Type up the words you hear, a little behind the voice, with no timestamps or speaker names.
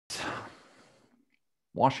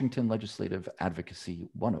Washington Legislative Advocacy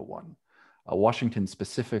 101. Washington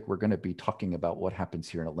specific, we're going to be talking about what happens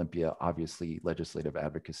here in Olympia. Obviously, legislative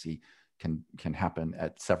advocacy can happen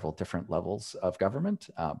at several different levels of government,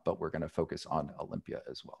 but we're going to focus on Olympia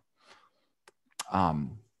as well.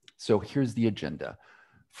 So here's the agenda.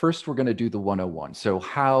 First, we're going to do the 101. So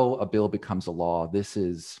how a bill becomes a law. This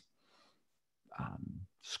is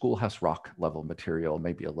Schoolhouse Rock level material,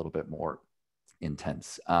 maybe a little bit more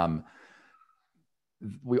intense. I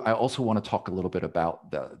also want to talk a little bit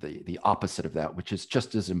about the opposite of that, which is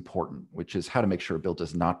just as important, which is how to make sure a bill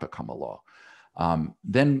does not become a law.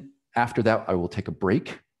 Then after that, I will take a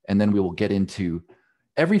break, and then we will get into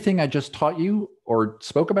everything I just taught you or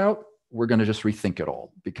spoke about. We're going to just rethink it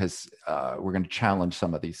all, because we're going to challenge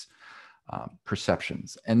some of these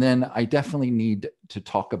perceptions. And then I definitely need to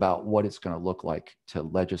talk about what it's going to look like to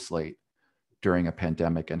legislate during a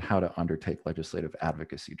pandemic and how to undertake legislative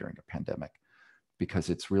advocacy during a pandemic, because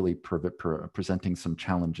it's really presenting some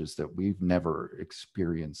challenges that we've never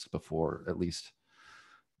experienced before, at least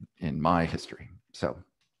in my history. So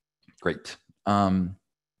great.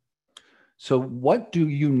 So what do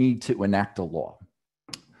you need to enact a law?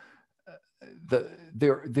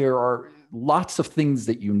 There are lots of things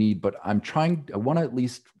that you need, but I want to at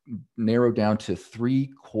least narrow down to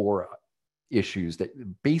 3 core issues,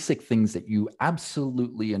 basic things that you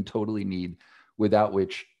absolutely and totally need, without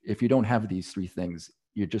which, if you don't have these 3 things,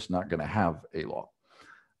 you're just not going to have a law.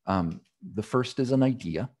 The first is an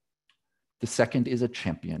idea. The second is a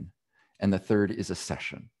champion. And the third is a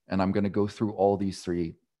session. And I'm going to go through all these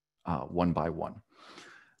 3 one by one.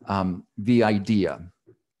 The idea.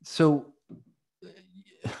 So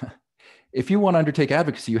if you want to undertake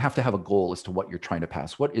advocacy, you have to have a goal as to what you're trying to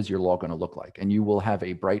pass. What is your law going to look like? And you will have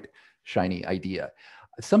a bright, shiny idea.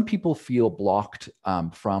 Some people feel blocked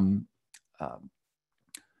from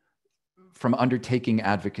undertaking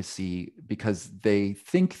advocacy because they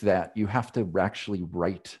think that you have to actually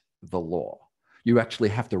write the law. You actually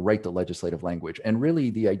have to write the legislative language. And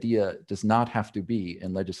really, the idea does not have to be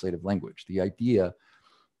in legislative language. The idea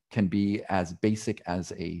can be as basic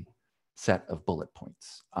as a set of bullet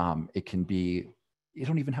points. It can be, you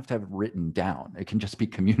don't even have to have it written down. It can just be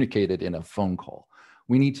communicated in a phone call.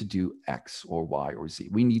 We need to do X or Y or Z.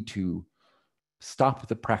 We need to stop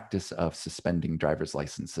the practice of suspending driver's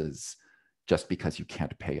licenses just because you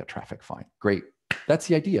can't pay a traffic fine. Great. That's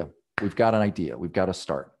the idea. We've got an idea. We've got to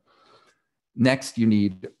start. Next, you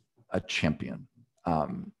need a champion.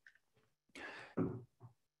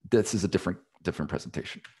 This is a different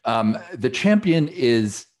presentation. The champion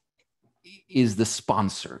is the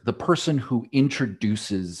sponsor, the person who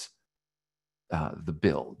introduces the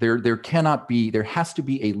bill. There has to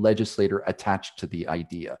be a legislator attached to the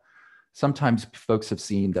idea. Sometimes folks have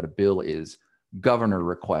seen that a bill is governor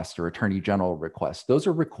request or attorney general request. Those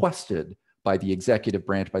are requested by the executive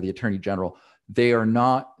branch, by the attorney general. They do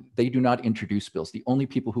not introduce bills. The only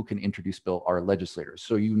people who can introduce bill are legislators.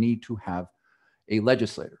 So you need to have a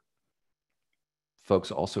legislator.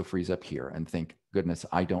 Folks also freeze up here and think, goodness,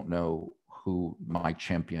 I don't know who my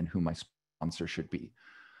champion, who my sponsor should be.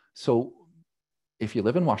 So if you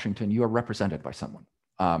live in Washington, you are represented by someone.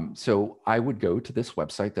 So I would go to this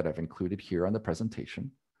website that I've included here on the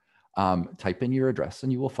presentation, type in your address,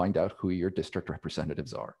 and you will find out who your district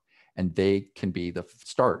representatives are. And they can be the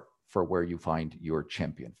start for where you find your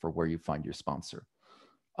champion, for where you find your sponsor.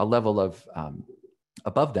 A level of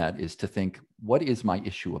above that is to think, what is my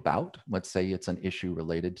issue about? Let's say it's an issue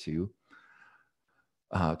related to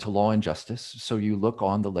law and justice. So you look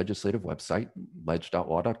on the legislative website,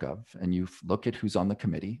 leg.law.gov, and you look at who's on the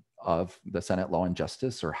committee of the Senate Law and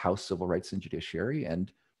Justice or House Civil Rights and Judiciary,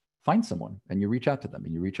 and find someone, and you reach out to them,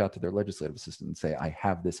 and you reach out to their legislative assistant and say, I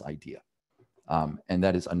have this idea. And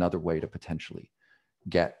that is another way to potentially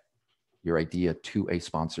get your idea to a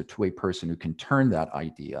sponsor, to a person who can turn that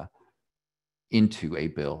idea into a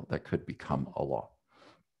bill that could become a law.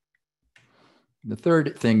 The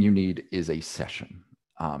third thing you need is a session.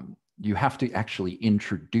 You have to actually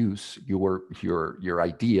introduce your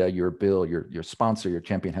idea, your bill, your sponsor, your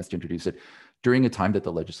champion has to introduce it during a time that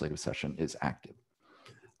the legislative session is active.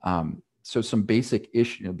 So some basic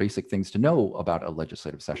things to know about a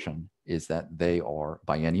legislative session is that they are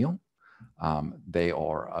biennial. They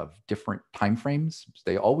are of different timeframes.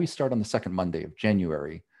 They always start on the second Monday of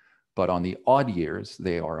January, but on the odd years,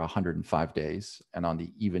 they are 105 days, and on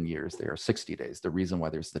the even years, they are 60 days. The reason why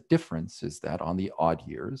there's the difference is that on the odd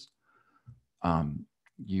years,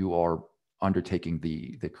 you are undertaking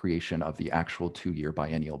the creation of the actual 2-year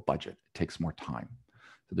biennial budget. It takes more time.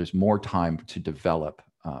 So there's more time to develop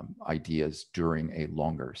ideas during a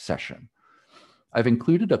longer session. I've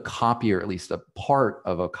included a copy, or at least a part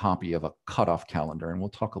of a copy of a cutoff calendar, and we'll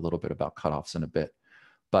talk a little bit about cutoffs in a bit.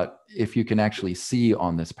 But if you can actually see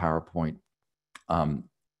on this PowerPoint,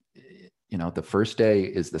 you know, the first day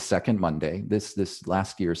is the second Monday. This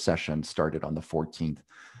last year's session started on the 14th.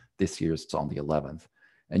 This year's it's on the 11th.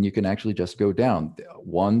 And you can actually just go down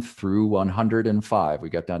 1 through 105. We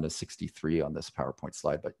got down to 63 on this PowerPoint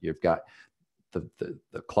slide, but you've got the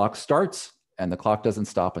clock starts and the clock doesn't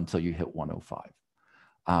stop until you hit 105.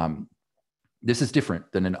 This is different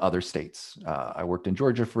than in other states. I worked in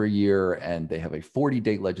Georgia for a year, and they have a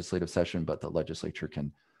 40-day legislative session, but the legislature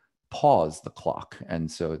can pause the clock, and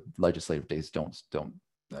so legislative days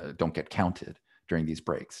don't get counted during these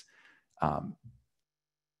breaks.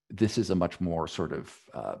 This is a much more sort of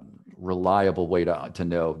reliable way to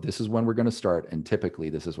know this is when we're going to start, and typically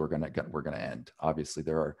this is where we're going to end. Obviously,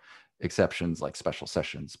 there are exceptions like special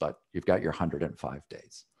sessions, but you've got your 105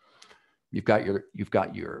 days. You've got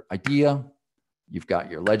your idea, you've got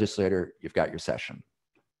your legislator, you've got your session.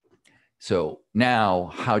 So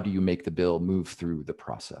now, how do you make the bill move through the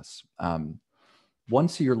process?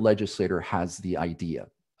 Once your legislator has the idea,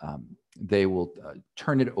 they will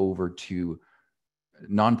turn it over to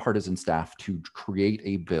nonpartisan staff to create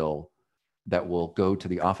a bill that will go to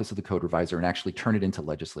the Office of the Code Reviser and actually turn it into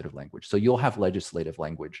legislative language. So you'll have legislative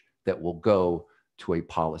language that will go to a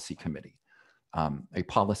policy committee. A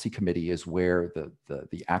policy committee is where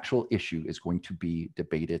the actual issue is going to be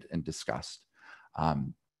debated and discussed.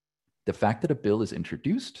 The fact that a bill is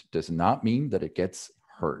introduced does not mean that it gets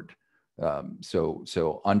heard.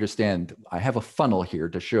 So understand, I have a funnel here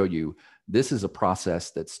to show you this is a process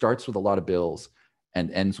that starts with a lot of bills and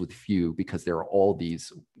ends with few, because there are all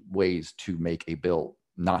these ways to make a bill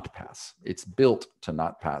not pass. It's built to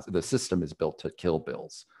not pass. The system is built to kill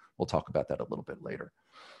bills. We'll talk about that a little bit later.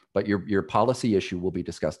 But your policy issue will be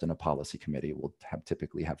discussed in a policy committee. We'll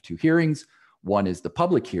typically have 2 hearings. One is the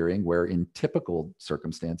public hearing, where in typical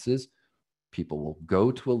circumstances, people will go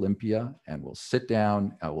to Olympia and will sit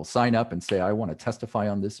down, will sign up and say, I want to testify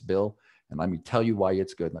on this bill, and let me tell you why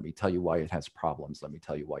it's good. Let me tell you why it has problems. Let me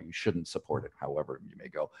tell you why you shouldn't support it, however you may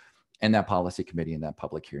go. And that policy committee and that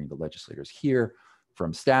public hearing, the legislators hear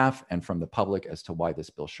from staff and from the public as to why this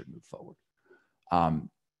bill should move forward.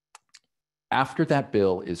 After that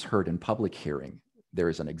bill is heard in public hearing, there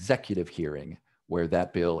is an executive hearing where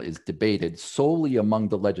that bill is debated solely among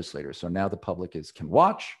the legislators. So now the public can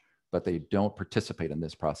watch, but they don't participate in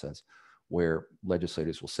this process, where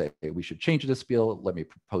legislators will say, hey, we should change this bill. Let me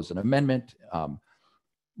propose an amendment.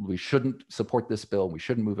 We shouldn't support this bill. We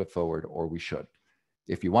shouldn't move it forward, or we should.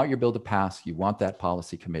 If you want your bill to pass, you want that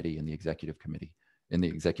policy committee and the executive committee in the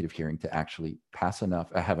executive hearing to actually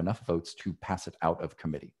have enough votes to pass it out of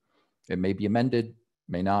committee. It may be amended,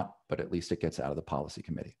 may not, but at least it gets out of the policy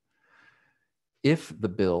committee. If the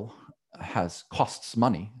bill costs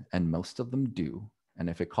money, and most of them do, and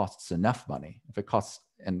if it costs enough money, if it costs,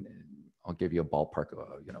 and I'll give you a ballpark,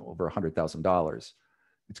 over $100,000,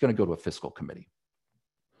 it's going to go to a fiscal committee.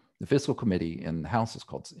 The fiscal committee in the House is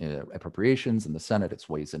called Appropriations. In the Senate, it's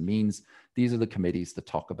Ways and Means. These are the committees that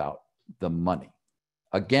talk about the money.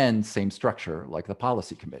 Again, same structure like the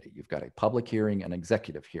policy committee. You've got a public hearing and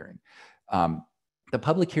executive hearing. The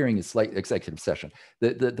public hearing is executive session.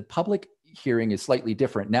 The public hearing is slightly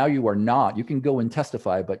different. Now you can go and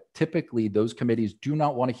testify, but typically those committees do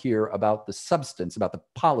not want to hear about the substance, about the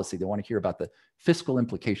policy. They want to hear about the fiscal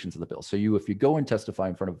implications of the bill. So if you go and testify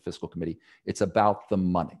in front of a fiscal committee, it's about the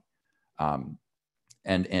money.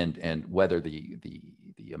 And whether the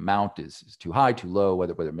amount is too high, too low,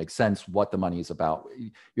 whether it makes sense, what the money is about.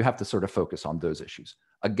 You have to sort of focus on those issues.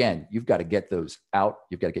 Again, you've got to get those out.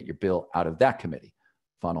 You've got to get your bill out of that committee.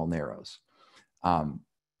 Funnel narrows. I'm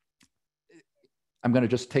going to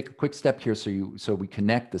just take a quick step here so we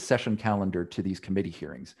connect the session calendar to these committee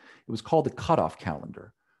hearings. It was called the cutoff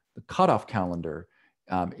calendar. The cutoff calendar,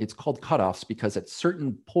 it's called cutoffs because at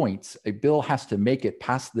certain points, a bill has to make it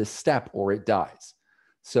past this step or it dies.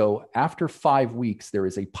 So after 5 weeks, there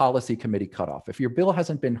is a policy committee cutoff. If your bill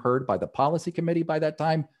hasn't been heard by the policy committee by that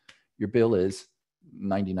time, your bill is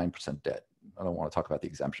 99% dead. I don't want to talk about the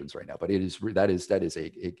exemptions right now, but that is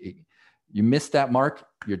you missed that mark,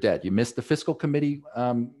 you're dead. You missed the fiscal committee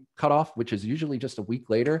cutoff, which is usually just a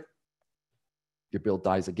week later, your bill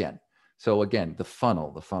dies again. So again, the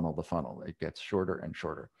funnel, it gets shorter and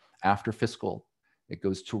shorter. After fiscal, it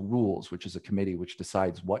goes to rules, which is a committee which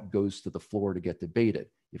decides what goes to the floor to get debated.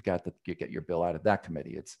 You've got to get your bill out of that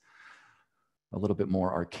committee. It's a little bit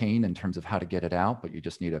more arcane in terms of how to get it out, but you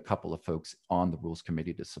just need a couple of folks on the rules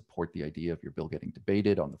committee to support the idea of your bill getting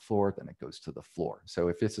debated on the floor. Then it goes to the floor. So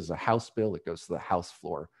if this is a House bill, it goes to the House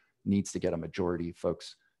floor needs to get a majority of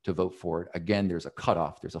folks to vote for it. Again, there's a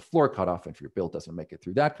cutoff. There's a floor cutoff. If your bill doesn't make it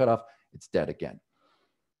through that cutoff, it's dead again.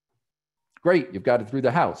 Great, you've got it through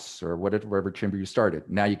the House or whatever chamber you started.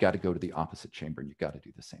 Now you got to go to the opposite chamber and you've got to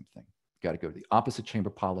do the same thing. You got to go to the opposite chamber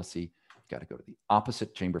policy. You got to go to the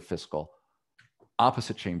opposite chamber fiscal,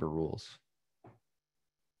 opposite chamber rules.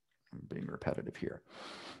 I'm being repetitive here.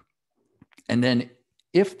 And then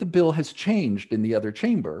if the bill has changed in the other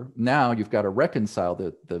chamber, now you've got to reconcile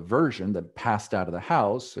the version that passed out of the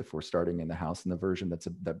House, if we're starting in the House, and the version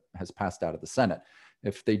that has passed out of the Senate.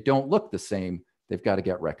 If they don't look the same, they've got to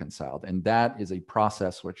get reconciled. And that is a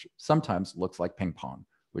process which sometimes looks like ping pong,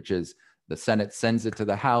 which is the Senate sends it to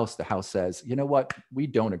the House. The House says, you know what, we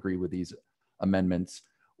don't agree with these amendments.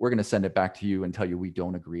 We're going to send it back to you and tell you we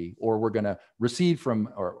don't agree, or we're going to recede from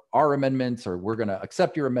our amendments, or we're going to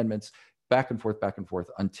accept your amendments, back and forth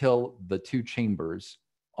until the two chambers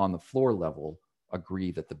on the floor level agree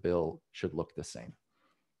that the bill should look the same.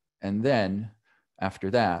 And then after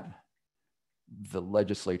that, the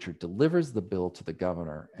legislature delivers the bill to the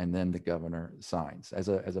governor, and then the governor signs. As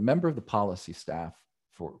a member of the policy staff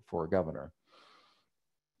for a governor,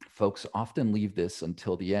 folks often leave this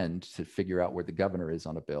until the end to figure out where the governor is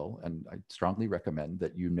on a bill. And I strongly recommend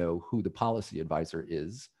that you know who the policy advisor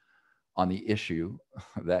is on the issue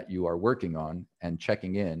that you are working on, and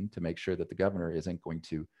checking in to make sure that the governor isn't going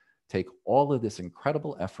to take all of this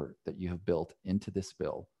incredible effort that you have built into this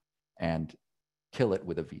bill and kill it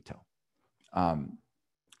with a veto.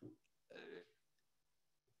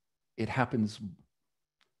 It happens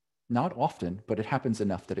not often, but it happens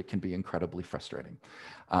enough that it can be incredibly frustrating.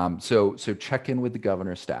 So check in with the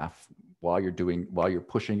governor's staff while you're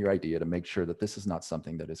pushing your idea to make sure that this is not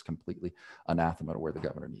something that is completely anathema to where the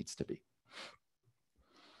governor needs to be.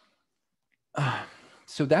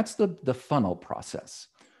 So that's the funnel process.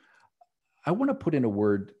 I want to put in a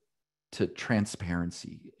word to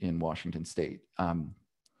transparency in Washington State.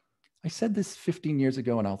 I said this 15 years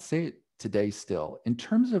ago, and I'll say it today still. In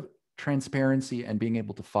terms of transparency and being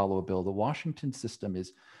able to follow a bill, the Washington system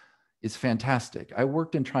is fantastic. I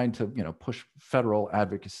worked in trying to push federal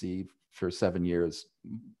advocacy for 7 years,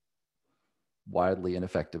 wildly and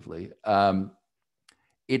effectively.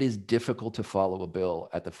 It is difficult to follow a bill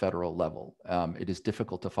at the federal level. It is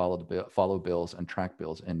difficult to follow bills and track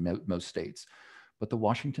bills in most states. But the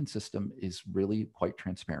Washington system is really quite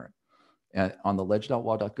transparent. On the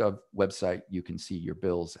ledge.wa.gov website, you can see your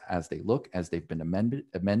bills as they look, as they've been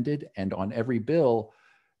amended. And on every bill,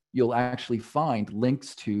 you'll actually find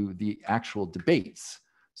links to the actual debates.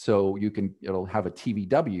 So it'll have a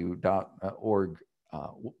tvw.org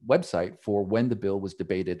website for when the bill was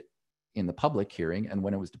debated in the public hearing and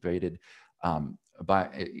when it was debated in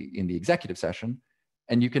the executive session.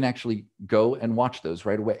 And you can actually go and watch those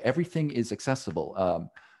right away. Everything is accessible.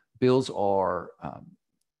 Bills are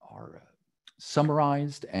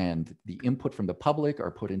summarized, and the input from the public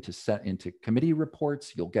are put into committee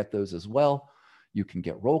reports. You'll get those as well. You can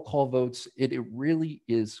get roll call votes. It really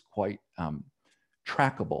is quite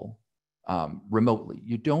trackable remotely.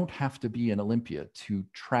 You don't have to be in Olympia to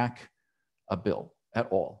track a bill at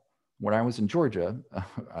all. When I was in Georgia,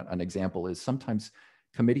 an example is sometimes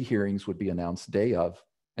committee hearings would be announced day of,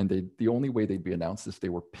 and the only way they'd be announced is they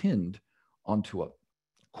were pinned onto a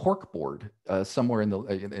cork board somewhere in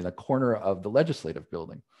a corner of the legislative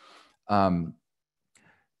building.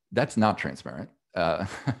 That's not transparent,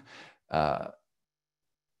 but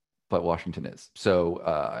Washington is. So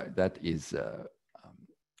that is a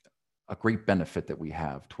great benefit that we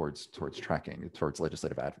have towards tracking, towards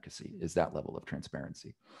legislative advocacy, is that level of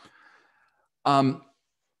transparency.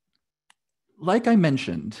 Like I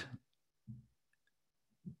mentioned,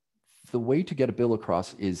 the way to get a bill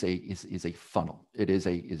across is a funnel. It is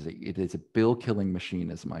a bill killing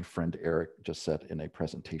machine, as my friend Eric just said in a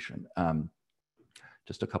presentation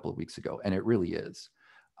just a couple of weeks ago, and it really is.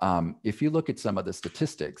 If you look at some of the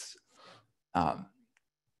statistics,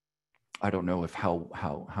 I don't know if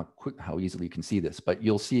how easily you can see this, but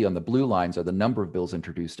you'll see on the blue lines are the number of bills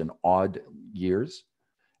introduced in odd years,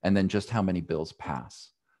 and then just how many bills pass.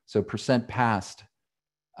 So percent passed,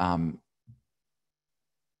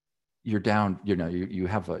 you're down. You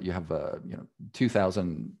have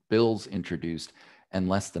 2,000 bills introduced, and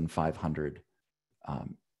less than 500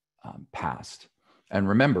 passed. And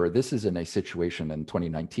remember, this is in a situation in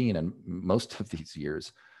 2019 and most of these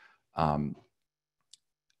years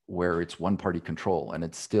where it's one-party control, and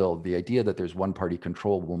it's still the idea that there's one-party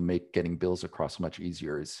control will make getting bills across much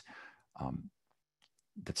easier is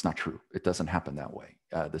that's not true. It doesn't happen that way.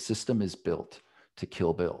 The system is built to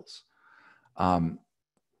kill bills.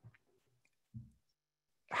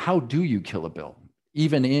 How do you kill a bill?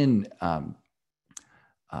 even in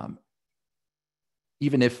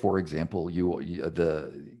even if, for example,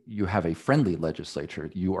 you have a friendly legislature,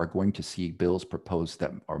 you are going to see bills proposed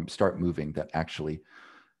that or start moving that actually,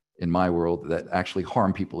 in my world, that actually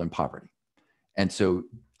harm people in poverty. And so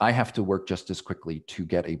I have to work just as quickly to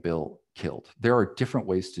get a bill killed. There are different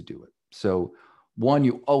ways to do it. So one,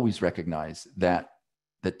 you always recognize that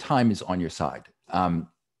the time is on your side.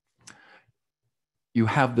 You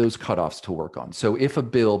have those cutoffs to work on. So if a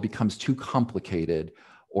bill becomes too complicated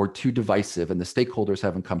or too divisive and the stakeholders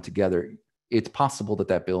haven't come together, it's possible that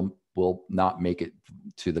that bill will not make it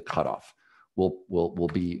to the cutoff, will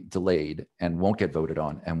be delayed and won't get voted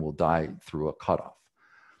on and will die through a cutoff.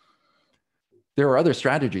 There are other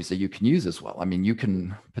strategies that you can use as well. I mean, you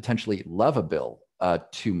can potentially love a bill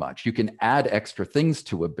too much. You can add extra things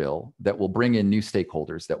to a bill that will bring in new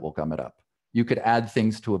stakeholders that will gum it up. You could add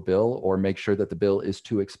things to a bill or make sure that the bill is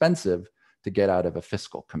too expensive to get out of a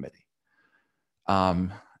fiscal committee.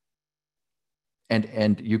 And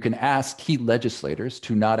you can ask key legislators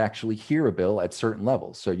to not actually hear a bill at certain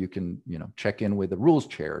levels. So you can, check in with the rules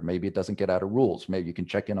chair. Maybe it doesn't get out of rules. Maybe you can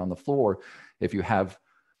check in on the floor if you have,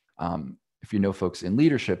 if you know folks in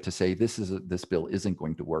leadership to say this bill isn't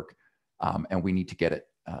going to work, and we need to get it.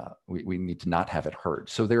 We need to not have it heard.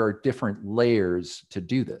 So there are different layers to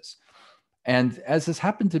do this. And as has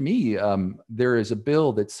happened to me, there is a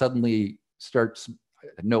bill that suddenly starts,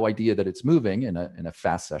 no idea that it's moving in a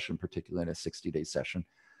fast session, particularly in a 60-day session,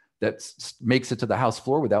 that makes it to the House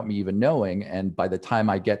floor without me even knowing. And by the time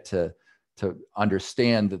I get to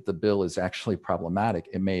understand that the bill is actually problematic,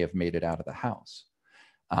 it may have made it out of the House.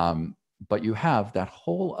 But you have that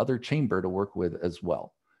whole other chamber to work with as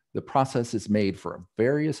well. The process is made for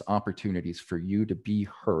various opportunities for you to be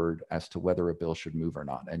heard as to whether a bill should move or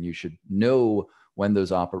not. And you should know when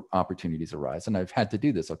those opportunities arise. And I've had to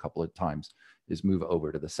do this a couple of times, is move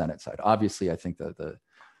over to the Senate side. Obviously, I think that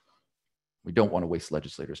we don't want to waste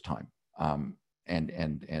legislators' time. And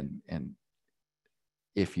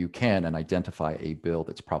if you can and identify a bill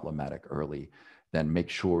that's problematic early, then make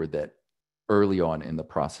sure that early on in the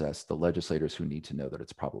process, the legislators who need to know that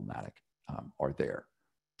it's problematic are there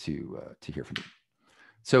to hear from you.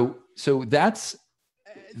 So that's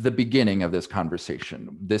the beginning of this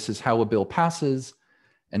conversation. This is how a bill passes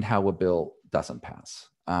and how a bill doesn't pass.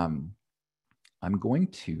 I'm going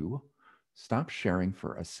to stop sharing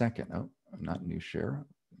for a second. Oh, not new share.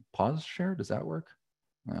 Pause share, does that work?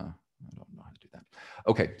 I don't know how to do that.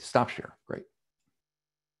 Okay, stop share, great.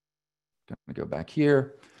 Gonna go back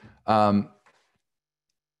here.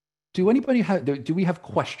 Do we have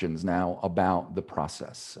questions now about the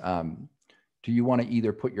process? Do you want to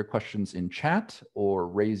either put your questions in chat or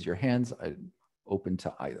raise your hands? I'm open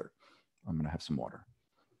to either. I'm going to have some water.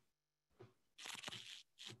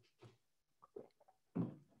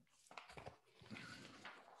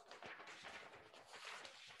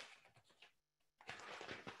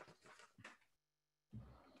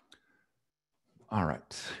 All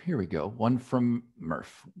right, here we go. One from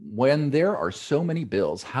Murph. When there are so many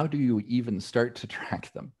bills, how do you even start to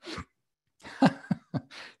track them?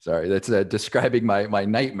 Sorry, that's describing my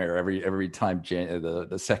nightmare every time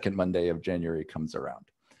the second Monday of January comes around.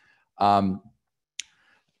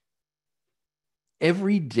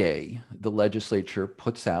 Every day, the legislature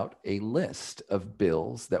puts out a list of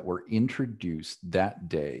bills that were introduced that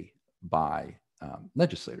day by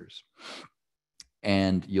legislators.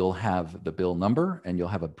 And you'll have the bill number and you'll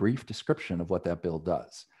have a brief description of what that bill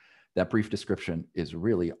does. That brief description is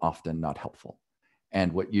really often not helpful.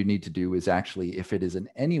 And what you need to do is actually, if it is in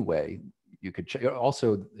any way, you could check.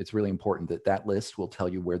 Also, it's really important that that list will tell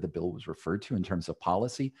you where the bill was referred to in terms of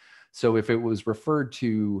policy. So if it was referred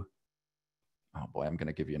to, oh boy, I'm going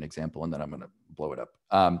to give you an example and then I'm going to blow it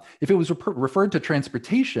up. If it was referred to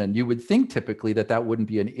transportation, you would think typically that wouldn't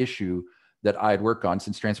be an issue that I'd work on,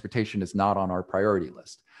 since transportation is not on our priority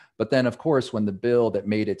list. But then of course, when the bill that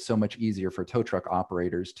made it so much easier for tow truck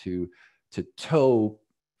operators to tow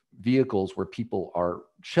vehicles where people are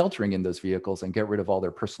sheltering in those vehicles and get rid of all their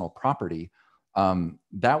personal property,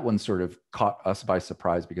 that one sort of caught us by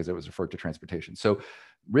surprise because it was referred to transportation. So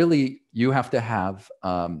really, you have to have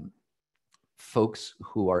folks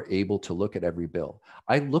who are able to look at every bill.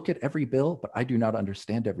 I look at every bill, but I do not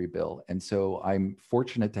understand every bill. And so I'm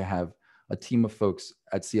fortunate to have a team of folks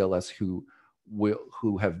at CLS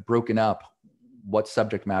who have broken up what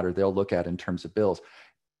subject matter they'll look at in terms of bills.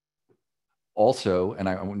 Also, and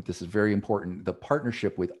I want, this is very important, the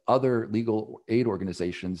partnership with other legal aid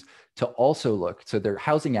organizations to also look, so they're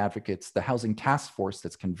housing advocates, the housing task force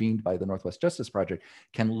that's convened by the Northwest Justice Project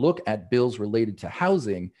can look at bills related to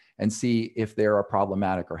housing and see if they are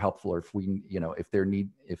problematic or helpful, or if we,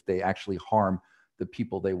 if they actually harm the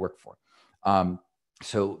people they work for.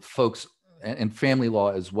 So folks, and family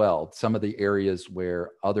law as well, some of the areas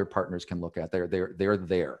where other partners can look at, they're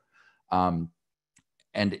there.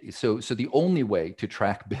 And so the only way to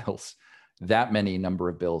track bills, that many number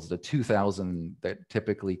of bills, the 2,000 that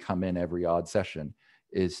typically come in every odd session,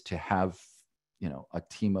 is to have, a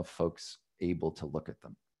team of folks able to look at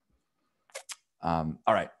them.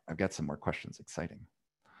 All right, I've got some more questions. Exciting.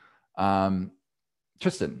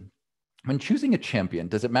 Tristan, when choosing a champion,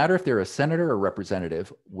 does it matter if they're a senator or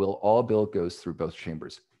representative? Will all bill goes through both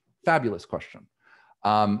chambers? Fabulous question.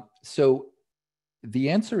 So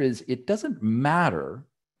the answer is it doesn't matter,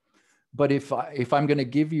 but if I'm going to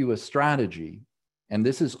give you a strategy, and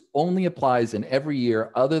this is only applies in every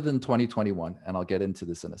year other than 2021, and I'll get into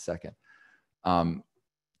this in a second.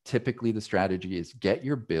 Typically, the strategy is get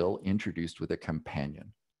your bill introduced with a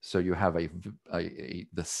companion. So you have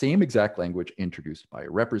the same exact language introduced by a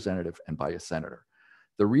representative and by a senator.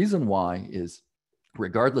 The reason why is,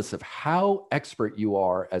 regardless of how expert you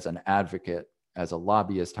are as an advocate, as a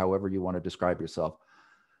lobbyist, however you want to describe yourself,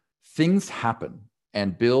 things happen,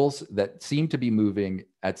 and bills that seem to be moving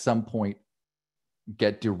at some point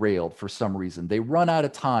get derailed for some reason. They run out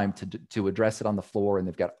of time to address it on the floor, and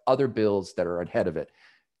they've got other bills that are ahead of it.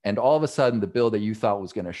 And all of a sudden, the bill that you thought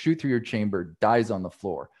was going to shoot through your chamber dies on the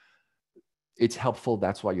floor. It's helpful.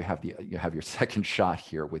 That's why you have your second shot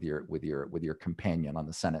here with your companion on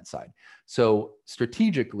the Senate side. So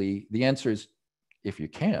strategically, the answer is, if you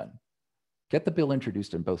can, get the bill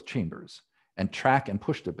introduced in both chambers and track and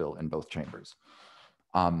push the bill in both chambers.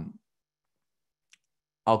 I'll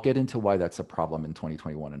get into why that's a problem in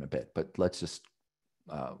 2021 in a bit, but let's just,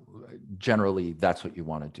 generally, that's what you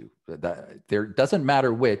want to do. There doesn't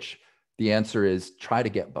matter which, the answer is try to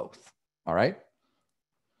get both, all right?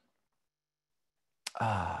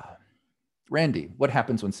 Randy, what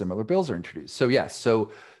happens when similar bills are introduced? So yes,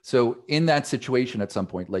 so in that situation at some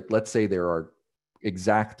point, like let's say there are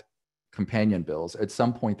exact companion bills, at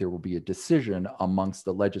some point there will be a decision amongst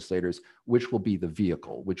the legislators which will be the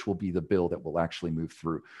vehicle, which will be the bill that will actually move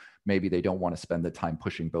through. Maybe they don't want to spend the time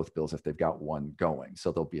pushing both bills if they've got one going.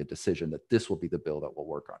 So there'll be a decision that this will be the bill that we'll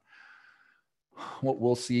work on. What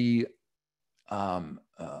we'll see,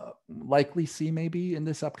 likely see maybe in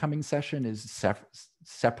this upcoming session, is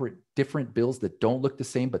separate, different bills that don't look the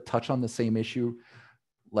same but touch on the same issue,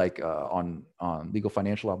 like on legal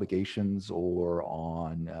financial obligations or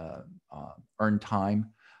on earned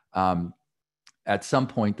time. At some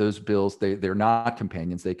point, those bills, they're not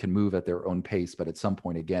companions. They can move at their own pace, but at some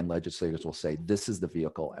point, again, legislators will say, this is the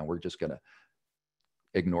vehicle, and we're just going to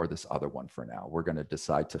ignore this other one for now. We're going to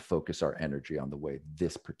decide to focus our energy on the way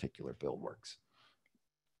this particular bill works.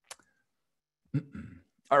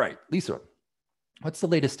 All right, Lisa, what's the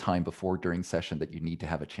latest time before, during session that you need to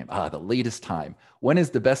have a chamber? The latest time. When is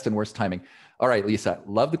the best and worst timing? All right, Lisa,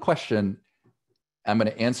 love the question. I'm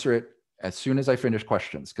going to answer it as soon as I finish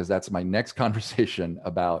questions, because that's my next conversation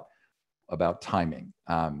about timing,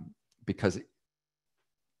 because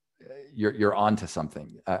you're onto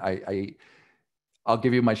something. I'll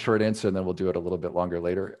give you my short answer, and then we'll do it a little bit longer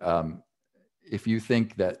later. If you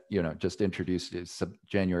think that, just introduce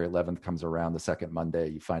January 11th comes around, the second Monday,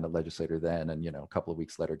 you find a legislator then, and, a couple of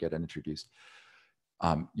weeks later get it introduced,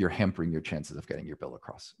 you're hampering your chances of getting your bill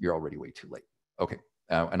across. You're already way too late. Okay,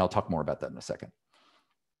 and I'll talk more about that in a second.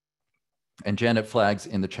 And Janet flags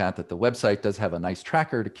in the chat that the website does have a nice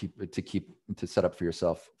tracker to set up for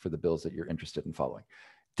yourself for the bills that you're interested in following.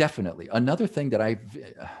 Definitely. Another thing that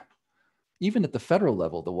even at the federal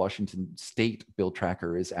level, the Washington State bill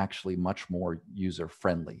tracker is actually much more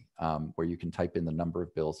user-friendly, where you can type in the number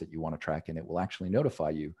of bills that you want to track, and it will actually notify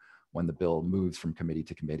you when the bill moves from committee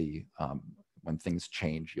to committee. When things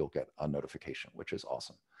change, you'll get a notification, which is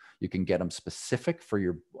awesome. You can get them specific for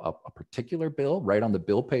a particular bill. Right on the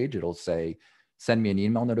bill page, it'll say, send me an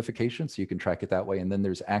email notification, so you can track it that way. And then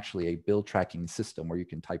there's actually a bill tracking system where you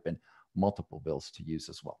can type in multiple bills to use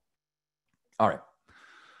as well. All right.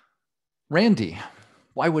 Randy,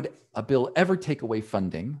 why would a bill ever take away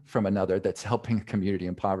funding from another that's helping a community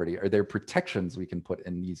in poverty? Are there protections we can put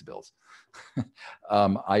in these bills?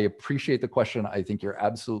 I appreciate the question. I think you're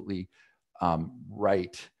absolutely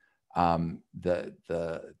right.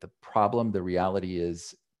 The problem, the reality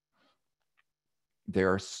is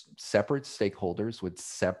there are separate stakeholders with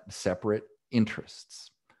separate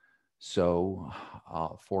interests. So,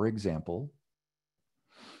 for example,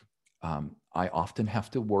 I often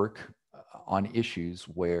have to work on issues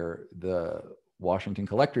where the Washington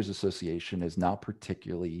Collectors Association is not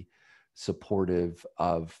particularly supportive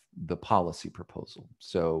of the policy proposal.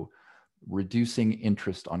 So reducing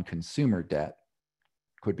interest on consumer debt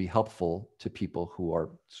could be helpful to people who are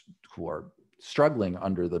struggling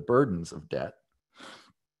under the burdens of debt.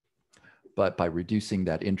 But by reducing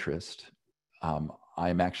that interest,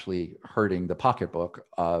 I'm actually hurting the pocketbook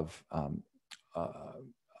of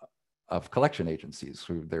collection agencies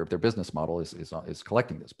who their business model is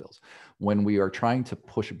collecting those bills. When we are trying to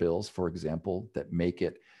push bills, for example, that make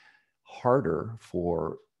it harder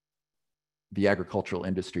for the agricultural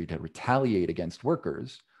industry to retaliate against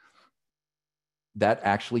workers, that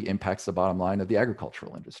actually impacts the bottom line of the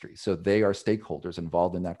agricultural industry. So they are stakeholders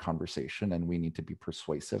involved in that conversation, and we need to be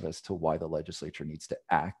persuasive as to why the legislature needs to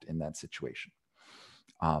act in that situation.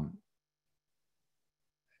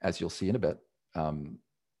 As you'll see in a bit,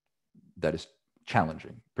 that is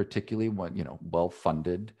challenging, particularly when,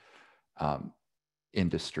 well-funded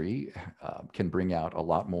industry can bring out a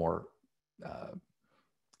lot more,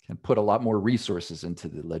 can put a lot more resources into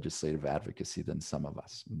the legislative advocacy than some of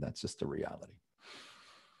us. And that's just a reality.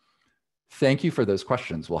 Thank you for those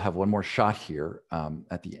questions. We'll have one more shot here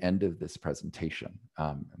at the end of this presentation.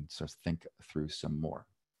 And so think through some more.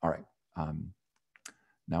 All right.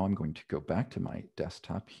 Now I'm going to go back to my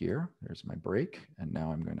desktop here. There's my break. And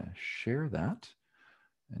now I'm going to share that.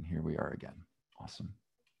 And here we are again. Awesome.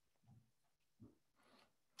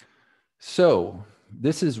 So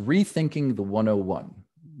this is Rethinking the 101.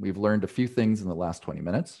 We've learned a few things in the last 20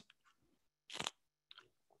 minutes.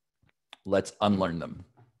 Let's unlearn them.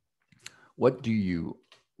 What do you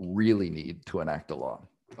really need to enact a law?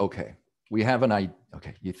 Okay, we have an idea.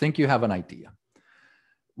 Okay, you think you have an idea.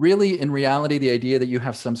 Really, in reality, the idea that you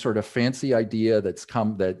have some sort of fancy idea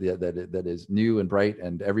that is new and bright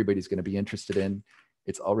and everybody's going to be interested in,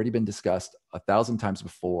 it's already been discussed 1,000 times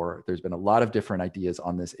before. There's been a lot of different ideas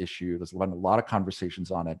on this issue. There's been a lot of conversations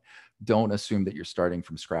on it. Don't assume that you're starting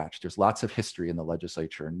from scratch. There's lots of history in the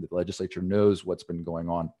legislature, and the legislature knows what's been going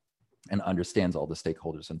on and understands all the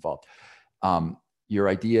stakeholders involved. Your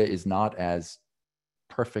idea is not as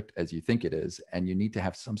perfect as you think it is, and you need to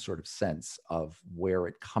have some sort of sense of where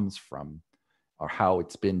it comes from or how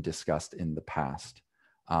it's been discussed in the past.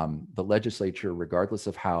 The legislature, regardless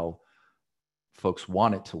of how folks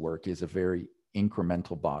want it to work, is a very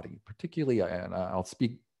incremental body. Particularly, and I'll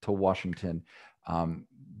speak to Washington,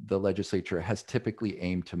 the legislature has typically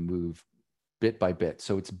aimed to move bit by bit.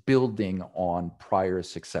 So it's building on prior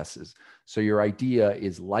successes. So your idea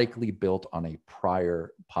is likely built on a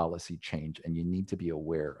prior policy change, and you need to be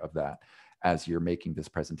aware of that as you're making this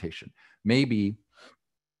presentation. Maybe,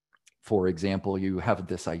 for example, you have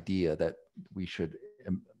this idea that we should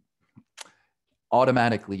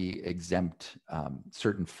automatically exempt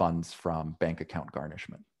certain funds from bank account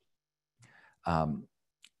garnishment.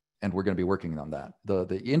 And we're going to be working on that.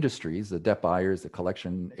 The industries, the debt buyers, the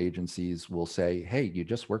collection agencies will say, hey, you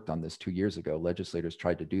just worked on this 2 years ago. Legislators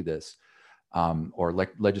tried to do this, or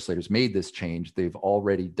legislators made this change. They've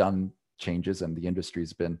already done changes, and the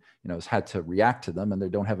industry's been, has had to react to them, and they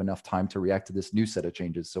don't have enough time to react to this new set of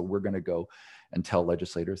changes. So we're going to go and tell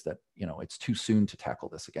legislators that, it's too soon to tackle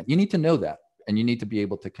this again. You need to know that, and you need to be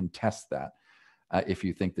able to contest that. If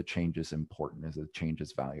you think the change is important, as the change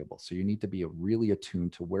is valuable. So you need to be really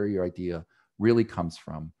attuned to where your idea really comes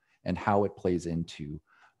from and how it plays into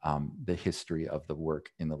the history of the work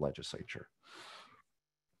in the legislature.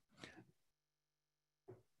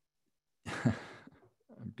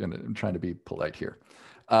 I'm trying to be polite here.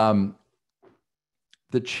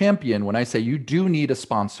 The champion, when I say you do need a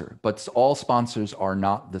sponsor, but all sponsors are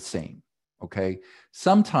not the same, okay?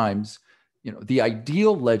 Sometimes the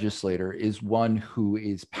ideal legislator is one who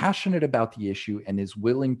is passionate about the issue and is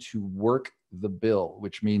willing to work the bill,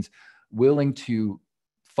 which means willing to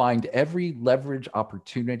find every leverage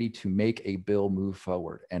opportunity to make a bill move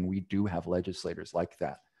forward. And we do have legislators like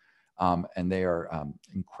that. And they are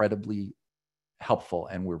incredibly helpful.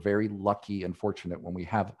 And we're very lucky and fortunate when we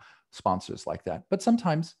have sponsors like that. But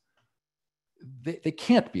sometimes they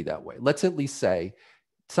can't be that way. Let's at least say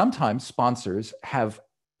sometimes sponsors have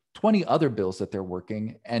 20 other bills that they're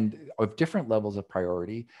working and of different levels of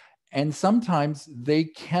priority. And sometimes they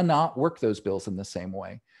cannot work those bills in the same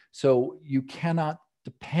way. So you cannot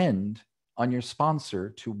depend on your sponsor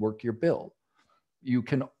to work your bill. You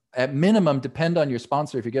can, at minimum, depend on your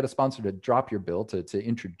sponsor. If you get a sponsor to drop your bill, to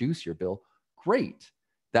introduce your bill, great.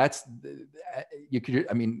 That's,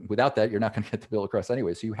 without that, you're not going to get the bill across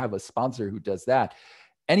anyway. So you have a sponsor who does that.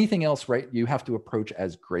 Anything else, right, you have to approach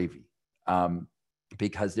as gravy.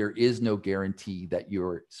 because there is no guarantee that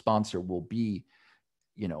your sponsor will be,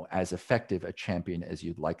 as effective a champion as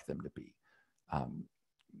you'd like them to be.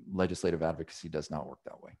 Legislative advocacy does not work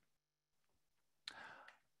that way.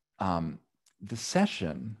 The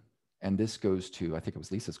session, and this goes to, I think it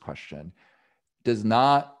was Lisa's question, does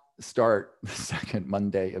not start the second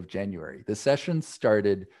Monday of January. The session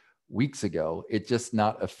started weeks ago. It's just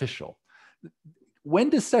not official. When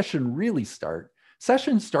does session really start?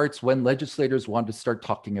 Session starts when legislators want to start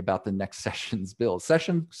talking about the next session's bill.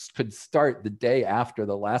 Session could start the day after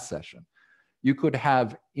the last session. You could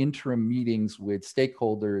have interim meetings with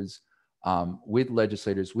stakeholders, with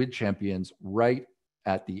legislators, with champions right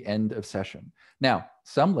at the end of session. Now,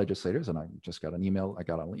 some legislators, and I just got an email, I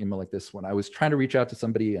got an email like this when I was trying to reach out to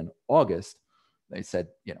somebody in August, they said,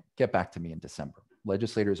 get back to me in December.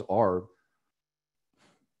 Legislators are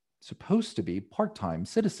supposed to be part-time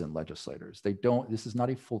citizen legislators. This is not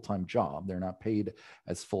a full-time job. They're not paid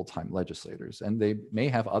as full-time legislators, and they may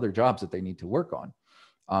have other jobs that they need to work on.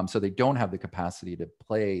 So they don't have the capacity to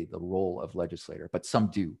play the role of legislator, but some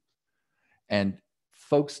do. And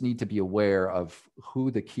folks need to be aware of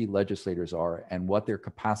who the key legislators are and what their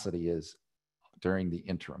capacity is during the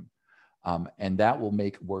interim. And that will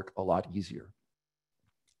make work a lot easier.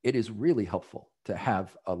 It is really helpful to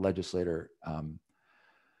have a legislator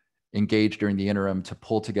engage during the interim, to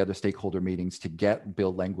pull together stakeholder meetings, to get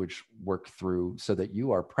bill language worked through so that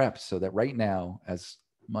you are prepped, so that right now, as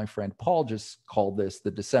my friend Paul just called this, the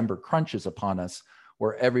December crunch is upon us,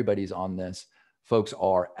 where everybody's on this. Folks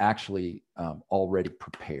are actually already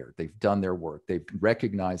prepared. They've done their work. They've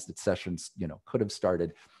recognized that sessions, could have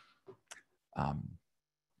started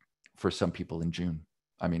for some people in June.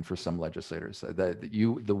 I mean, for some legislators,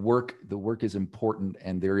 the work is important,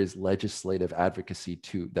 and there is legislative advocacy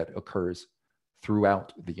that occurs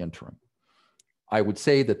throughout the interim. I would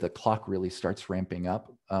say that the clock really starts ramping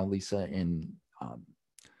up, Lisa, in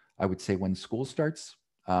I would say when school starts.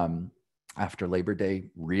 After Labor Day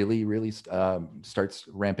really starts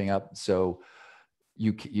ramping up. So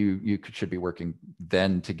you should be working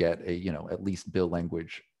then to get a, at least bill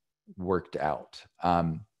language worked out.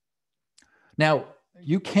 Now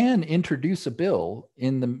you can introduce a bill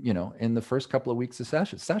in the first couple of weeks of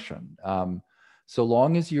session. So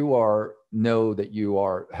long as you know that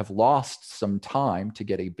you have lost some time to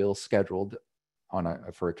get a bill scheduled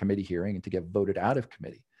for a committee hearing and to get voted out of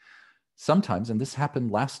committee. Sometimes, and this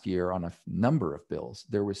happened last year on a number of bills,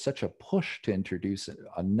 there was such a push to introduce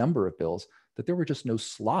a number of bills that there were just no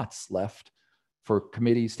slots left for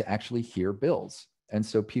committees to actually hear bills. And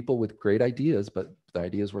so people with great ideas, but the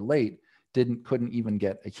ideas were late, couldn't even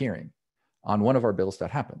get a hearing. On one of our bills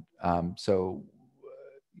that happened. So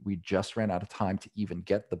we just ran out of time to even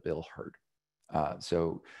get the bill heard.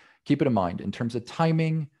 So keep it in mind. In terms of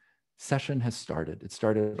timing, session has started. It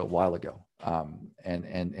started a while ago.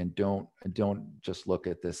 And don't just look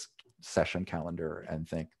at this session calendar and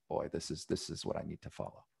think, boy, this is what I need to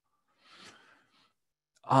follow.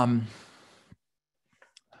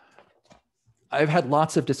 I've had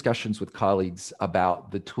lots of discussions with colleagues about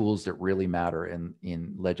the tools that really matter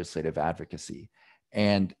in legislative advocacy.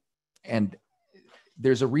 And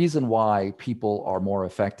there's a reason why people are more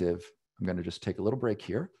effective. I'm going to just take a little break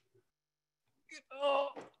here.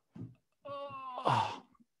 Oh,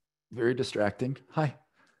 very distracting. Hi.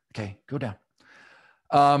 Okay, go down.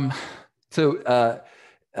 The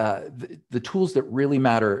tools that really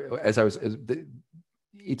matter,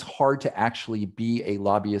 it's hard to actually be a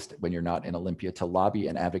lobbyist when you're not in Olympia, to lobby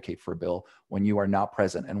and advocate for a bill when you are not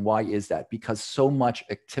present. And why is that? Because so much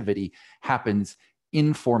activity happens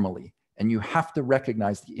informally, and you have to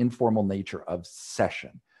recognize the informal nature of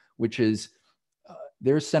session, which is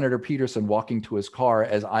there's Senator Peterson walking to his car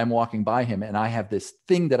as I'm walking by him, and I have this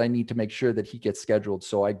thing that I need to make sure that he gets scheduled.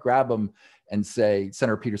 So I grab him and say,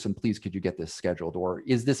 Senator Peterson, please, could you get this scheduled? Or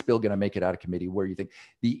is this bill going to make it out of committee? Where you think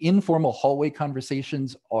the informal hallway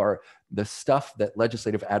conversations are the stuff that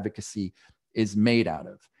legislative advocacy is made out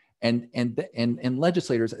of. And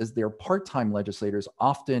legislators, as they're part-time legislators,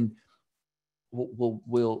 often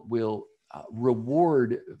will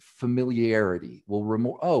reward familiarity.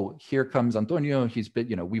 Oh, here comes Antonio. He's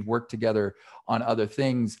been, we've worked together on other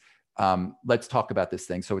things. Let's talk about this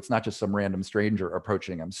thing. So it's not just some random stranger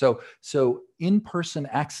approaching him. So in-person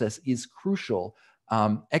access is crucial.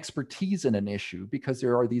 Expertise in an issue, because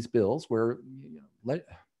there are these bills where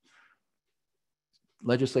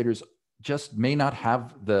legislators just may not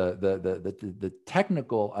have the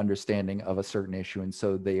technical understanding of a certain issue, and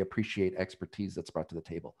so they appreciate expertise that's brought to the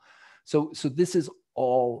table. So this is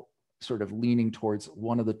all sort of leaning towards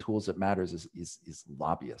one of the tools that matters is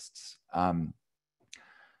lobbyists.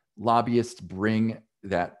 lobbyists bring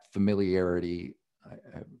that familiarity. I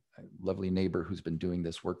have a lovely neighbor who's been doing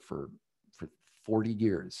this work for 40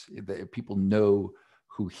 years. People know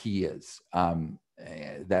who he is,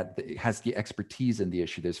 that has the expertise in the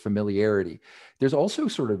issue. There's familiarity. There's also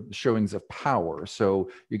sort of showings of power.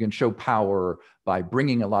 So you can show power by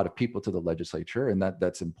bringing a lot of people to the legislature, and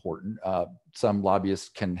that's important. Some lobbyists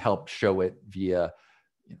can help show it via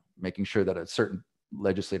making sure that a certain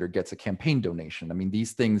legislator gets a campaign donation. I mean,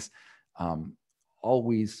 these things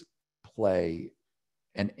always play,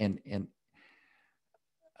 and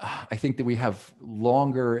I think that we have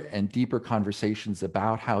longer and deeper conversations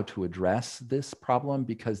about how to address this problem,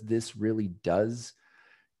 because this really does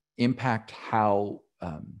impact how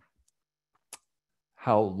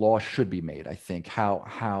law should be made. I think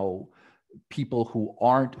how people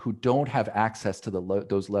who don't have access to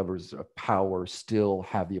those levers of power still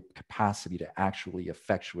have the capacity to actually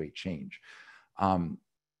effectuate change.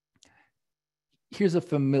 Here's a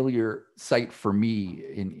familiar site for me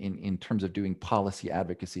in terms of doing policy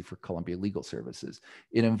advocacy for Columbia Legal Services.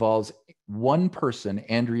 It involves one person,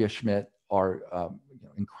 Andrea Schmidt, our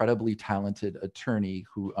incredibly talented attorney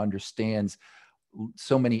who understands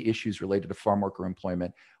so many issues related to farm worker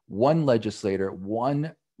employment, one legislator,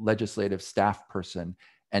 one legislative staff person,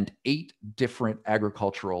 and 8 different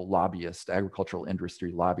agricultural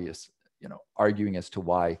industry lobbyists, arguing as to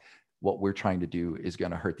why what we're trying to do is going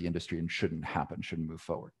to hurt the industry and shouldn't happen, shouldn't move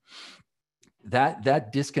forward.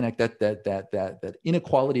 That disconnect, that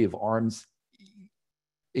inequality of arms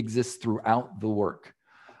exists throughout the work.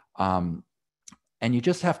 And you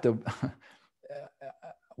just have to,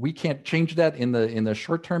 we can't change that in the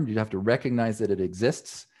short term. You have to recognize that it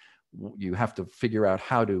exists. You have to figure out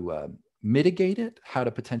how to mitigate it, how to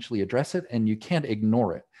potentially address it, and you can't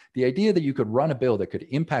ignore it. The idea that you could run a bill that could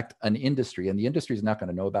impact an industry and the industry is not going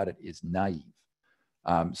to know about it is naive.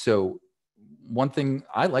 So one thing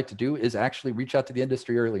I like to do is actually reach out to the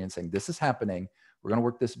industry early and saying, this is happening. We're going to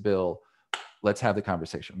work this bill. Let's have the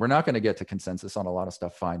conversation. We're not going to get to consensus on a lot of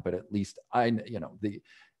stuff, fine, but at least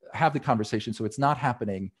have the conversation so it's not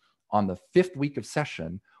happening on the 5th week of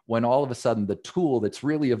session when all of a sudden the tool that's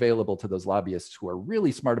really available to those lobbyists who are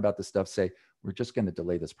really smart about this stuff say, we're just going to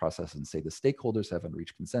delay this process and say the stakeholders haven't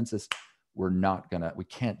reached consensus. We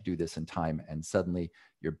can't do this in time. And suddenly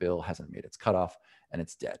your bill hasn't made its cutoff and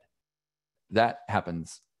it's dead. That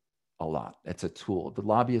happens a lot. It's a tool. The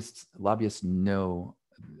lobbyists know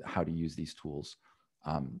how to use these tools.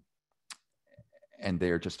 And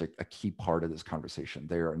they are just a key part of this conversation.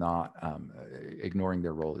 They are not, ignoring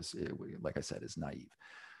their role is, like I said, is naive.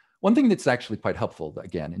 One thing that's actually quite helpful,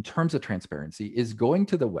 again, in terms of transparency, is going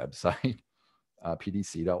to the website,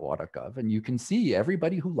 pdc.wa.gov, and you can see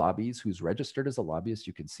everybody who lobbies, who's registered as a lobbyist.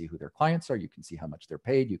 You can see who their clients are. You can see how much they're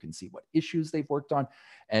paid. You can see what issues they've worked on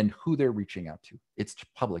and who they're reaching out to. It's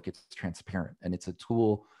public, it's transparent, and it's a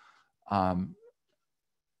tool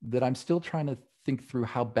that I'm still trying to think through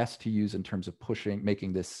how best to use in terms of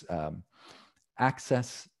making this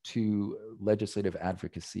access to legislative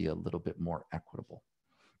advocacy a little bit more equitable.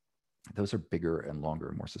 Those are bigger and longer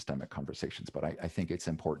and more systemic conversations, but I think it's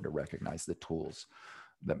important to recognize the tools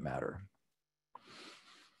that matter.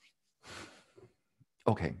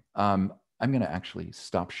 Okay, I'm going to actually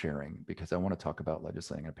stop sharing because I want to talk about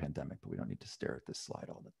legislating a pandemic, but we don't need to stare at this slide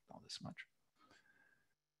all this much.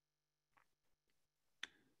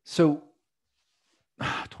 So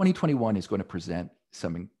 2021 is going to present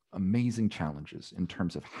some amazing challenges in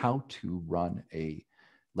terms of how to run a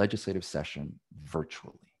legislative session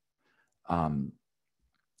virtually.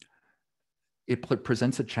 It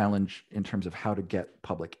presents a challenge in terms of how to get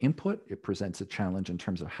public input. It presents a challenge in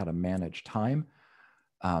terms of how to manage time.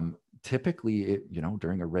 Typically,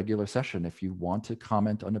 during a regular session, if you want to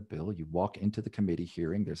comment on a bill, you walk into the committee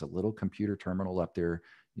hearing, there's a little computer terminal up there.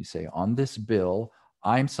 You say, on this bill,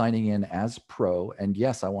 I'm signing in as pro, and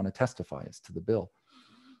yes, I want to testify as to the bill.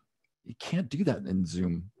 You can't do that in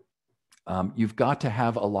Zoom. You've got to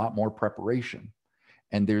have a lot more preparation.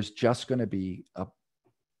 And there's just going to be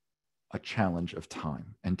a challenge of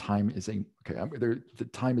time, and time is the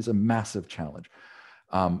time is a massive challenge.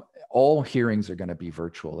 All hearings are going to be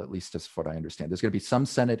virtual, at least as what I understand. There's going to be some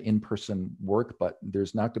Senate in-person work, but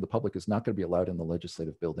the public is not going to be allowed in the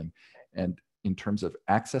legislative building. And in terms of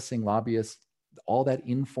accessing lobbyists, all that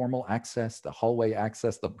informal access, the hallway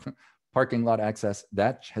access, the parking lot access,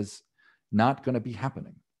 that has not going to be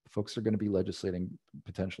happening. Folks are going to be legislating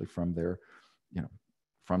potentially from their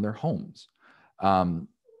homes. And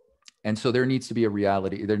so there needs to be a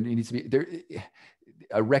reality. There needs to be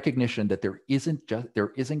a recognition that there isn't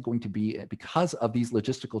going to be, because of these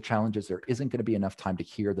logistical challenges, there isn't going to be enough time to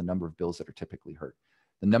hear the number of bills that are typically heard.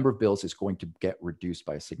 The number of bills is going to get reduced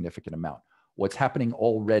by a significant amount. What's happening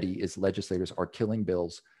already is legislators are killing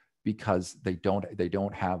bills because they don't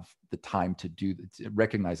have the time to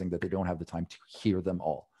recognizing that they don't have the time to hear them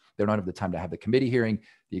all. They don't have the time to have the committee hearing,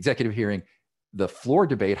 the executive hearing, the floor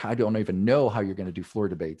debate. I don't even know how you're going to do floor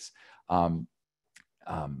debates. And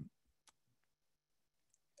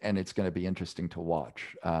it's going to be interesting to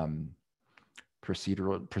watch.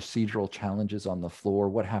 Procedural challenges on the floor.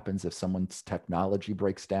 What happens if someone's technology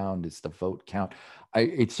breaks down? Does the vote count?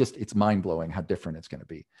 It's mind blowing how different it's going to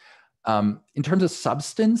be. In terms of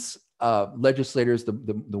substance, legislators,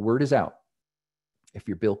 the word is out. If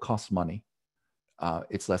your bill costs money,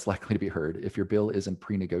 it's less likely to be heard. If your bill isn't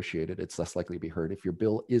pre-negotiated, it's less likely to be heard. If your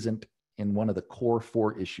bill isn't in one of the core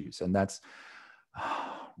 4 issues, and that's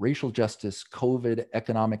racial justice, COVID,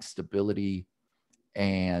 economic stability,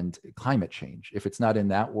 and climate change. If it's not in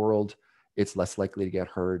that world, it's less likely to get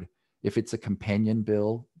heard. If it's a companion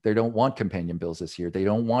bill, they don't want companion bills this year. They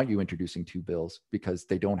don't want you introducing 2 bills because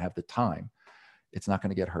they don't have the time. It's not going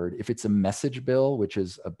to get heard. If it's a message bill, which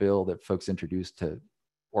is a bill that folks introduced to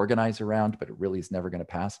organize around, but it really is never going to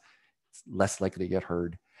pass, it's less likely to get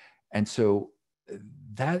heard. And so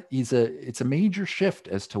that is it's a major shift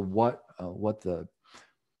as to what the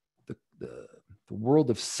world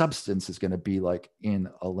of substance is going to be like in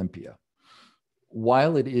Olympia.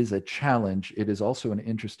 While it is a challenge, it is also an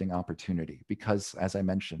interesting opportunity because, as I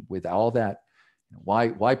mentioned, with all that,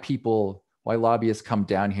 why lobbyists come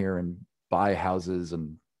down here and buy houses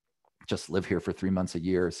and just live here for 3 months a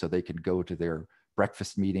year so they can go to their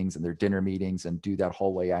breakfast meetings and their dinner meetings and do that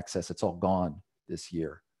hallway access. It's all gone this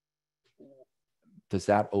year. Does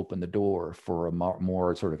that open the door for a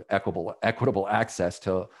more sort of equitable access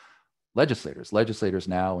to legislators? Legislators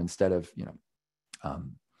now, instead of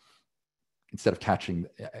catching,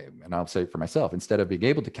 and I'll say for myself, instead of being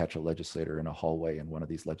able to catch a legislator in a hallway in one of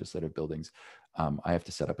these legislative buildings, I have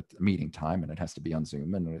to set up a meeting time, and it has to be on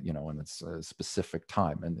Zoom, and and it's a specific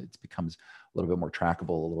time, and it becomes a little bit more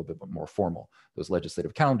trackable, a little bit more formal. Those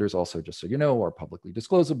legislative calendars also, just so you know, are publicly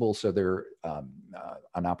disclosable, so they're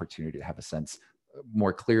an opportunity to have a sense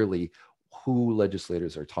more clearly who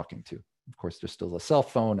legislators are talking to. Of course, there's still a cell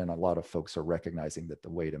phone, and a lot of folks are recognizing that the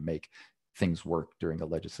way to make things work during a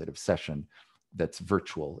legislative session that's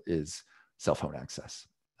virtual is cell phone access.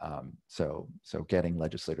 So getting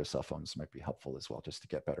legislator cell phones might be helpful as well, just to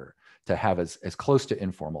get better, to have as close to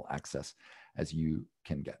informal access as you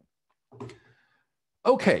can get.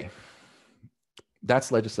 Okay,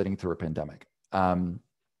 that's legislating through a pandemic.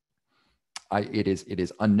 It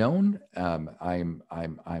is unknown. I'm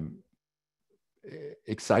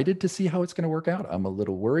excited to see how it's going to work out. I'm a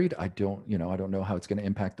little worried. I don't know how it's going to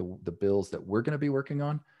impact the bills that we're going to be working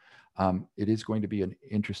on. It is going to be an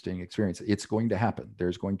interesting experience. It's going to happen.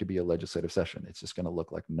 There's going to be a legislative session. It's just going to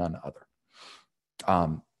look like none other.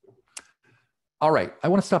 All right, I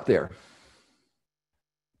want to stop there.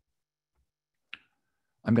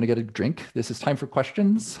 I'm going to get a drink. This is time for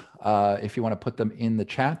questions. If you want to put them in the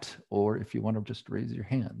chat, or if you want to just raise your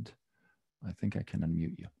hand, I think I can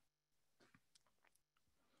unmute you.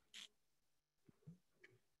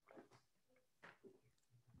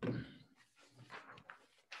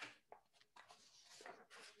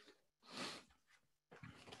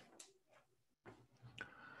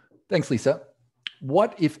 Thanks, Lisa.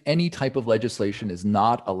 What, if any, type of legislation is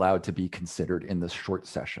not allowed to be considered in this short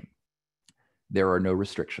session? There are no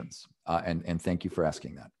restrictions, and thank you for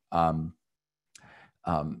asking that.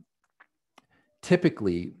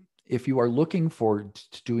 Typically, if you are looking for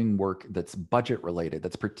doing work that's budget related,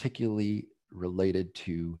 that's particularly related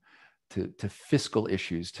to fiscal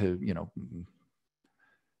issues, to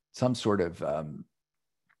some sort of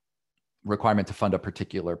requirement to fund a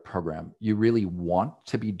particular program, you really want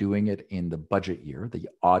to be doing it in the budget year, the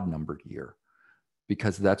odd numbered year,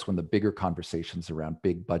 because that's when the bigger conversations around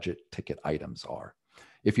big budget ticket items are.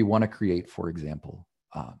 If you want to create, for example,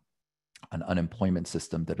 an unemployment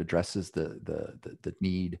system that addresses the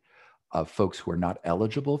need of folks who are not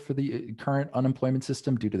eligible for the current unemployment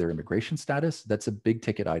system due to their immigration status, that's a big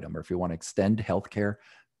ticket item. Or if you want to extend healthcare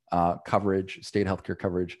coverage, state healthcare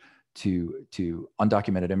coverage to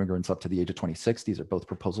undocumented immigrants up to the age of 26, these are both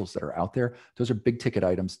proposals that are out there. Those are big ticket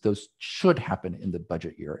items. Those should happen in the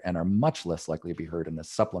budget year and are much less likely to be heard in the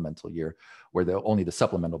supplemental year, where only the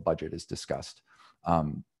supplemental budget is discussed.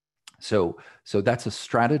 So that's a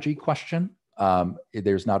strategy question.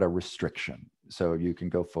 There's not a restriction. So you can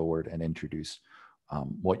go forward and introduce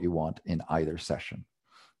what you want in either session.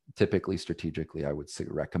 Typically, strategically, I would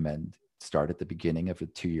recommend start at the beginning of a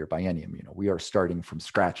 2-year biennium. You know, we are starting from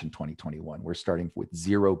scratch in 2021. We're starting with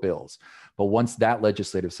 0 bills. But once that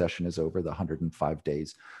legislative session is over, the 105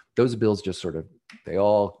 days, those bills just they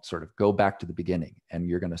all sort of go back to the beginning. And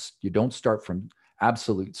you don't start from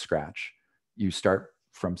absolute scratch. You start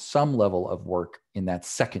from some level of work in that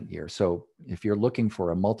second year. So if you're looking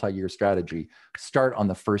for a multi-year strategy, start on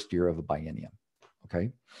the first year of a biennium,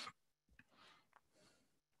 okay?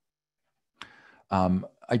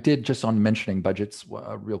 I did, just on mentioning budgets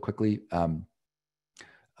real quickly,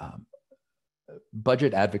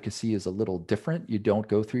 budget advocacy is a little different. You don't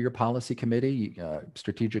go through your policy committee.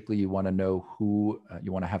 Strategically, you want to know who,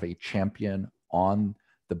 you want to have a champion on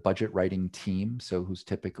the budget writing team. So who's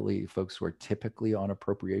typically folks who are typically on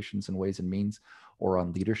appropriations and ways and means or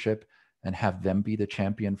on leadership, and have them be the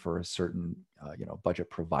champion for a certain budget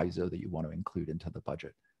proviso that you want to include into the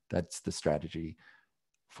budget. That's the strategy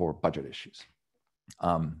for budget issues.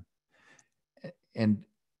 And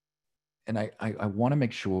I want to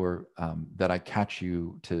make sure that I catch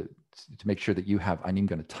you to make sure that you have, I'm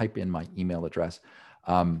going to type in my email address.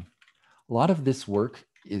 A lot of this work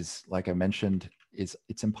is, like I mentioned,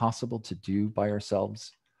 it's impossible to do by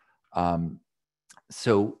ourselves.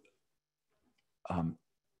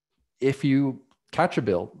 If you catch a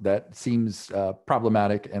bill that seems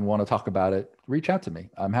problematic and want to talk about it, reach out to me.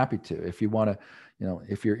 I'm happy to. If you want to,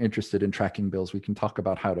 if you're interested in tracking bills, we can talk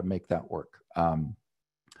about how to make that work.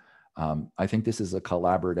 I think this is a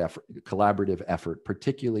collaborative effort,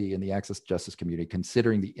 particularly in the access to justice community,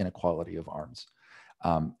 considering the inequality of arms.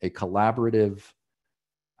 A collaborative,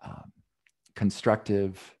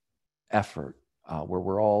 constructive effort where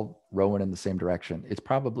we're all rowing in the same direction. It's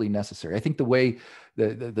probably necessary. I think the way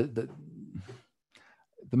the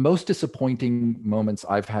most disappointing moments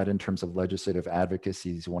I've had in terms of legislative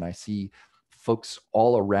advocacy is when I see folks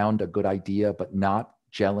all around a good idea, but not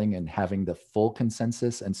gelling and having the full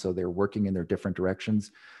consensus. And so they're working in their different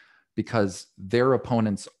directions because their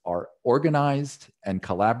opponents are organized and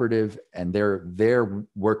collaborative, and they're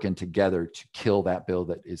working together to kill that bill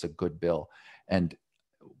that is a good bill. And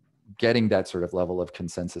getting that sort of level of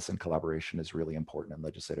consensus and collaboration is really important in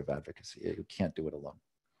legislative advocacy. You can't do it alone.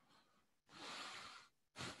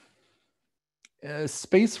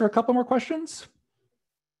 Space for a couple more questions?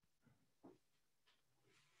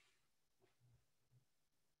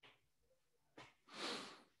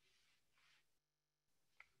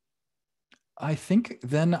 I think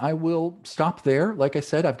then I will stop there. Like I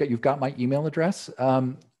said, you've got my email address.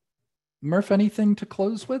 Murph, anything to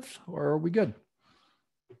close with, or are we good?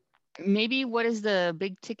 Maybe what is the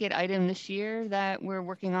big ticket item this year that we're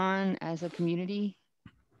working on as a community?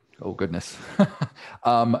 Oh goodness.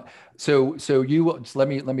 So you just let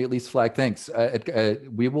me at least flag. Thanks.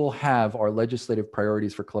 We will have our legislative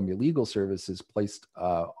priorities for Columbia Legal Services placed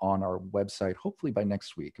on our website, hopefully by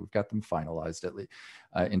next week. We've got them finalized at least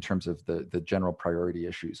in terms of the general priority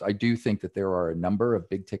issues. I do think that there are a number of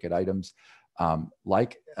big ticket items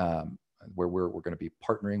where we're going to be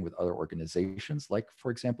partnering with other organizations, like,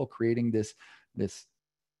 for example, creating this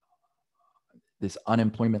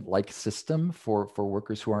unemployment-like system for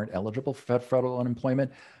workers who aren't eligible for federal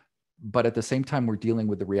unemployment. But at the same time, we're dealing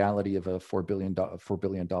with the reality of a $4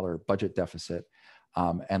 billion budget deficit,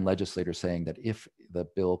 and legislators saying that if the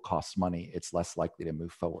bill costs money, it's less likely to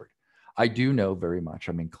move forward. I do know very much,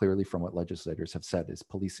 clearly from what legislators have said, is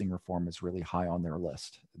policing reform is really high on their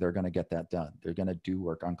list. They're going to get that done. They're going to do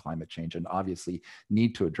work on climate change and obviously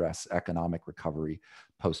need to address economic recovery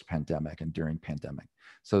post-pandemic and during pandemic.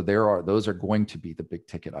 So those are going to be the big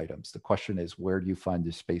ticket items. The question is, where do you find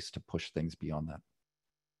the space to push things beyond that?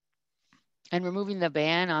 And removing the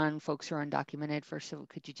ban on folks who are undocumented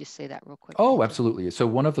could you just say that real quick? Oh, absolutely. So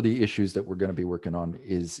one of the issues that we're going to be working on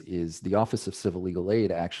is the Office of Civil Legal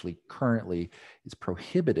Aid actually currently is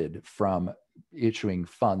prohibited from issuing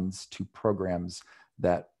funds to programs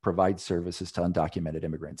that provide services to undocumented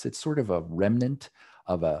immigrants. It's sort of a remnant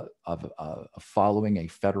of following a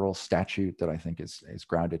federal statute that I think is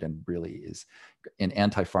grounded and really is in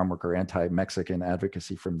anti-farm worker, anti-Mexican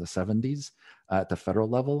advocacy from the 70s at the federal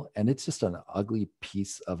level. And it's just an ugly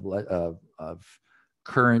piece of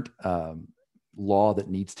current law that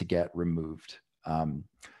needs to get removed.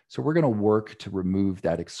 So we're going to work to remove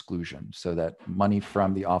that exclusion so that money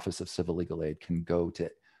from the Office of Civil Legal Aid can go to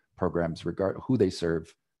programs regardless of who they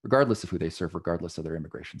serve, regardless of their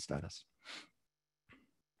immigration status.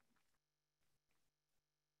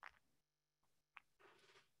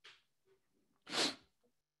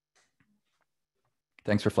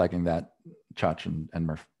 Thanks for flagging that, Chach and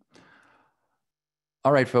Murph.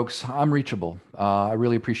 All right, folks, I'm reachable. I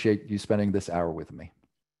really appreciate you spending this hour with me.